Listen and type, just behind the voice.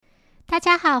大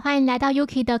家好，欢迎来到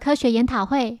Yuki 的科学研讨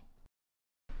会。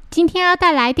今天要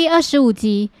带来第25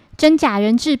集《真假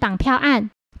人质绑票案》。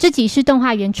这集是动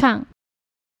画原创。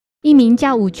一名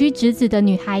叫五居直子的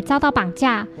女孩遭到绑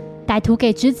架，歹徒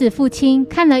给直子父亲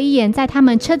看了一眼在他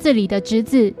们车子里的直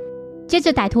子，接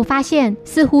着歹徒发现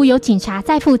似乎有警察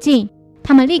在附近，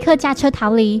他们立刻驾车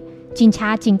逃离，警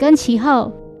察紧跟其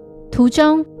后。途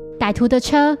中，歹徒的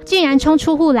车竟然冲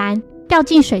出护栏，掉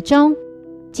进水中。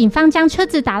警方将车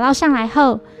子打捞上来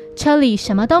后，车里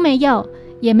什么都没有，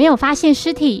也没有发现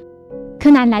尸体。柯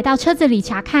南来到车子里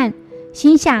查看，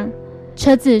心想，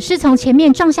车子是从前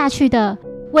面撞下去的，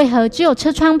为何只有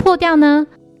车窗破掉呢？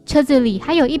车子里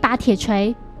还有一把铁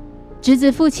锤。直子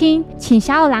父亲请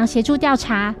小五郎协助调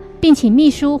查，并请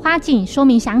秘书花井说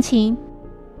明详情。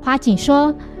花井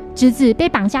说，直子被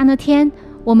绑架那天，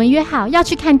我们约好要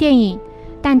去看电影，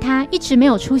但他一直没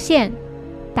有出现。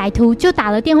歹徒就打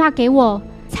了电话给我，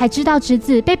才知道直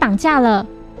子被绑架了。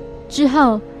之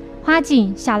后，花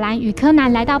井、小兰与柯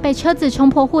南来到被车子冲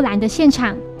破护栏的现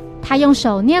场，他用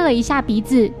手捏了一下鼻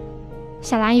子。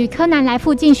小兰与柯南来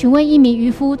附近询问一名渔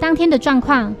夫当天的状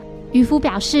况，渔夫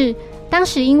表示，当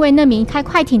时因为那名开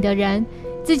快艇的人，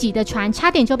自己的船差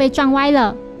点就被撞歪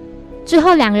了。之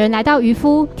后两人来到渔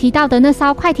夫提到的那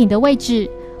艘快艇的位置，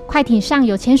快艇上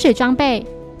有潜水装备。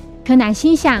柯南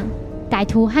心想，歹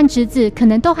徒和直子可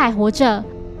能都还活着。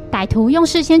歹徒用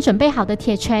事先准备好的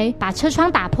铁锤把车窗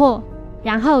打破，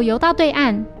然后游到对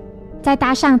岸，再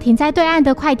搭上停在对岸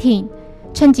的快艇，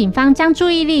趁警方将注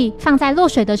意力放在落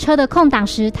水的车的空档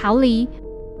时逃离。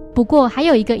不过还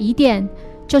有一个疑点，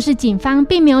就是警方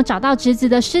并没有找到直子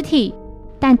的尸体，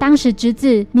但当时直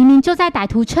子明明就在歹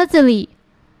徒车子里。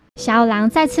小五郎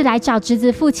再次来找直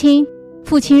子父亲，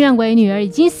父亲认为女儿已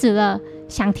经死了，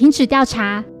想停止调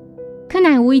查。柯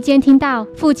南无意间听到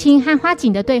父亲和花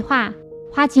井的对话，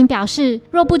花井表示，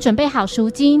若不准备好赎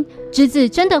金，直子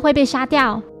真的会被杀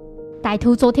掉。歹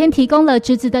徒昨天提供了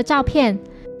直子的照片，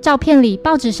照片里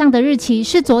报纸上的日期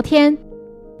是昨天。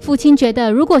父亲觉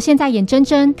得，如果现在眼睁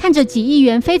睁看着几亿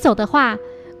元飞走的话，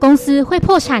公司会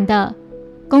破产的。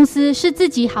公司是自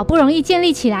己好不容易建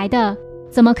立起来的，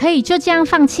怎么可以就这样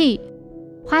放弃？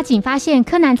花井发现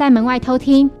柯南在门外偷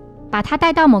听，把他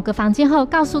带到某个房间后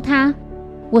告诉他，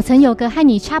我曾有个和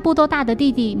你差不多大的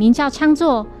弟弟，名叫昌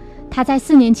作，他在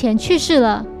4年前去世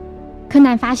了。柯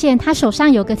南发现他手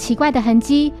上有个奇怪的痕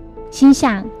迹，心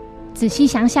想，仔细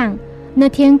想想，那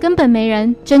天根本没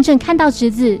人真正看到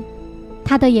直子，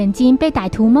他的眼睛被歹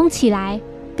徒蒙起来，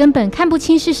根本看不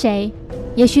清是谁。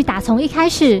也许打从一开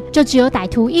始就只有歹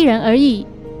徒一人而已。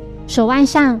手腕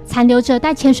上残留着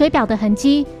带潜水表的痕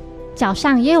迹，脚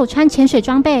上也有穿潜水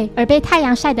装备而被太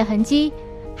阳晒的痕迹，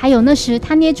还有那时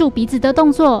他捏住鼻子的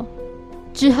动作。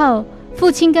之后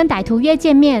父亲跟歹徒约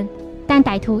见面，但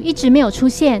歹徒一直没有出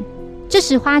现。这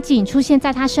时花井出现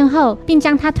在他身后，并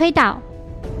将他推倒。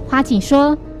花井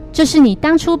说，这是你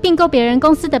当初并购别人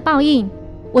公司的报应，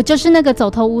我就是那个走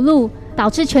投无路导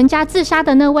致全家自杀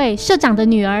的那位社长的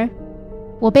女儿。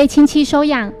我被亲戚收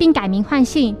养并改名换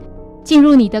姓，进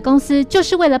入你的公司就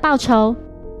是为了报仇。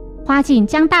花井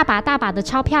将大把大把的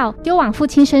钞票丢往父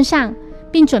亲身上，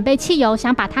并准备汽油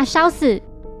想把他烧死。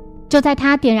就在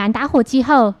他点燃打火机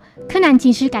后，柯南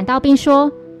及时赶到并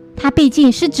说，他毕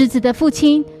竟是直子的父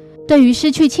亲，对于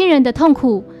失去亲人的痛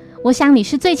苦，我想你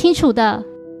是最清楚的，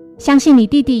相信你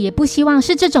弟弟也不希望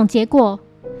是这种结果。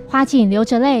花井流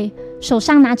着泪，手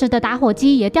上拿着的打火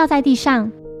机也掉在地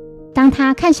上。当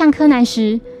他看向柯南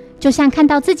时，就像看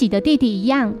到自己的弟弟一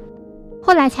样。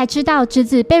后来才知道，直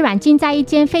子被软禁在一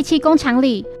间废弃工厂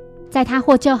里，在他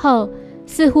获救后，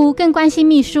似乎更关心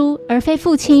秘书而非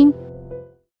父亲。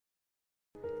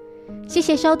谢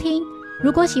谢收听，如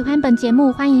果喜欢本节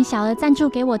目，欢迎小额赞助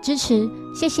给我支持，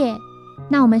谢谢。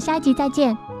那我们下一集再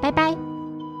见，拜拜。